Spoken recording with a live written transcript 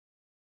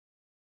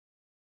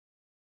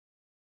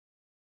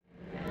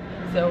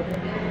So,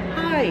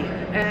 hi,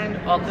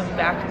 and welcome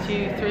back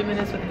to 3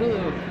 Minutes with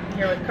ULU. I'm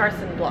here with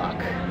Carson Block.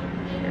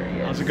 Here he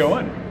is. How's it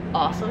going?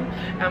 Awesome.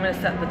 I'm going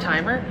to set the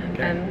timer,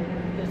 Okay.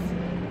 and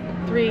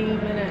it's 3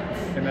 minutes.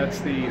 And that's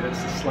the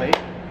slate.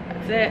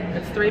 That's it.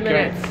 It's 3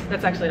 minutes.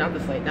 That's actually not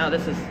the slate. No,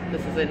 this is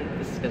going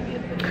to be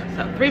in the video.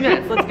 So 3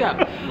 minutes. Let's go.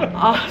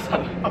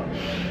 Awesome.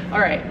 All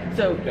right.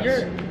 So Yes.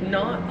 You're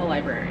not a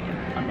librarian.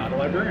 I'm not a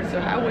librarian. So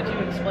how would you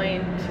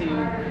explain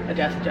to a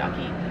desk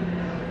jockey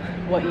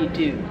what you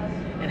do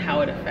and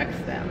how it affects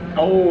them?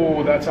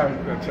 Oh, that's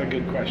a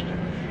good question.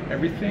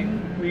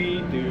 Everything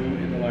we do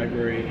in the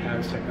library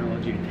has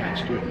technology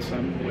attached to it in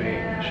some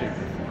way, shape,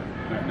 or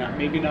form.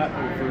 Maybe not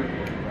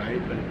overtly,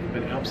 right?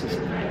 But it helps us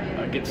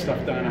get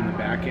stuff done on the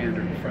back end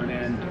or the front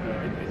end.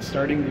 It's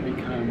starting to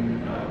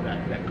become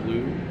that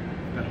glue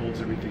that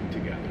holds everything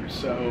together.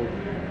 So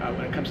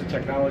when it comes to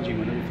technology,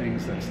 one of the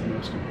things that's the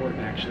most important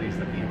actually is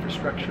that the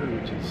infrastructure,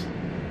 which is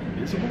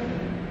invisible,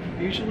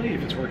 usually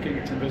if it's working,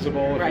 it's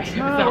invisible. Right. If it's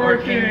not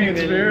working,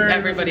 it's very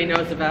everybody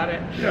knows about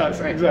it. Yes,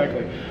 right.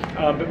 Exactly.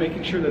 But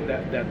making sure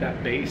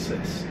that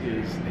basis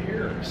is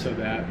there so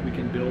that we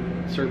can build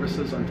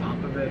services on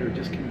top of it, or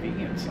just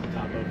convenience on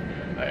top of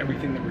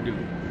everything that we're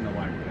doing in the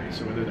library.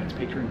 So whether that's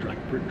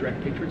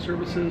direct patron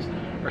services,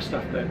 or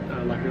stuff that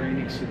a librarian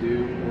needs to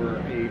do, or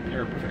a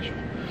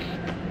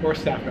paraprofessional, or a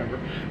staff member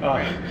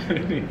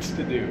needs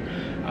to do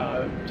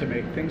to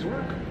make things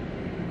work.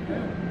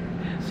 Yeah.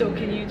 So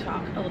can you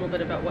talk a little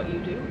bit about what you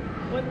do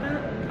with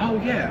that?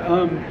 Oh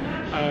yeah,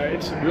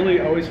 it's really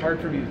always hard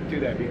for me to do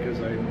that because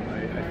I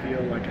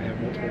feel like I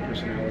have multiple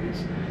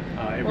personalities.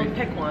 Well,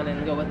 pick one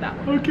and go with that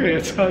one. Okay,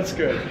 it sounds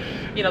good.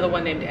 You know, the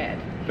one named Ed.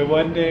 The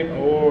one name,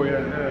 oh yeah,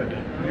 Ed.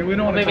 We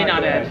don't want to maybe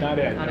talk not about Ed. Not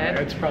Ed. Not No, Ed?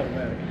 Ed's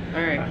problematic.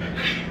 All right.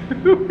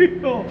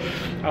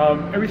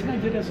 Everything I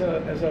did as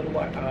a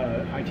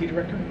IT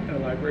director in a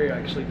library, I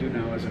actually do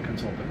now as a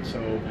consultant.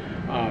 So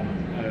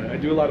I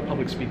do a lot of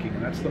public speaking,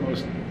 and that's the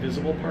most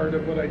visible part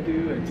of what I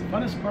do. It's the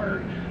funnest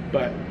part,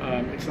 but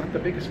it's not the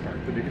biggest part.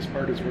 The biggest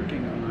part is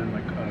working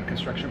on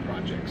construction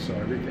projects. So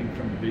everything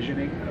from the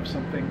visioning of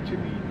something to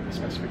the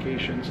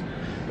specifications,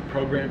 the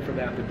program for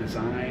that, the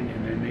design,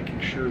 and then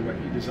making sure what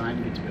you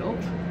design gets built.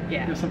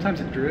 Yeah. You know, sometimes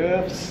it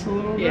drifts a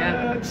little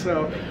bit.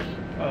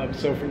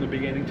 So from the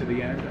beginning to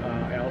the end,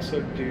 I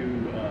also do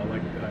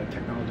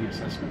technology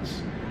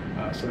assessments.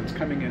 So it's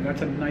coming in.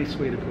 That's a nice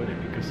way to put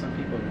it, because some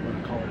people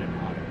want to call it an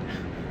audit.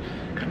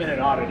 Come in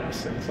and audit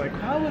us, and it's like,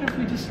 well, what if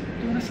we just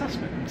do an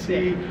assessment and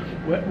see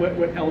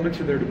what elements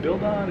are there to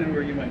build on and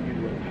where you might need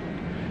a little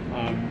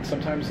help.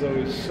 Sometimes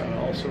those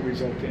also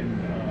result in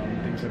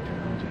things like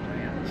technology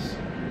plans,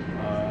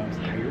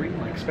 hiring,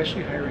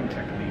 especially hiring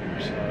tech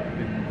leaders.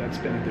 And that's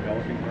been a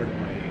developing part of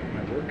my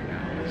work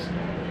now, is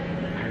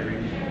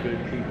hiring good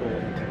people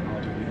in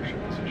technology leadership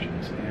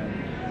positions,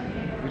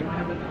 and we don't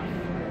have enough.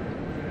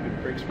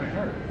 It breaks my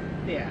heart.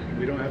 Yeah.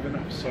 We don't have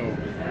enough. So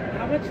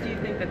how much do you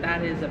think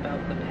that is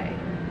about the pay?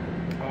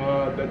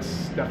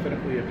 That's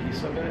definitely a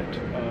piece of it.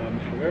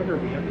 However,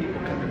 we have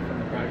people coming from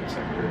the private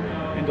sector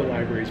into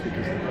libraries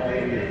because the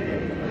quality of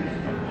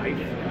life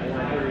in the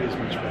library is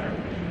much better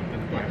than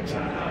the private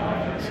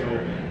sector. So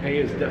pay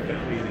is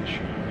definitely an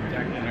issue. In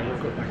fact, when I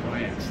work with my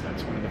clients,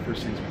 that's one of the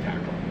first things we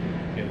tackle,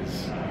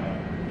 is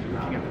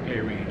looking at the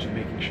pay range and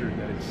making sure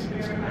that it's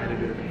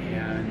competitive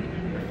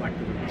and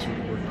reflective of the sort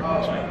of work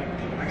that we're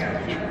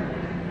making.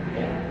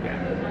 Yeah.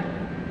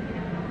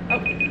 Oh,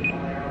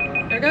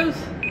 there goes.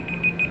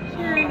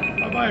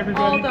 Bye-bye,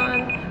 everybody. All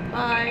done.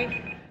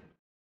 Bye.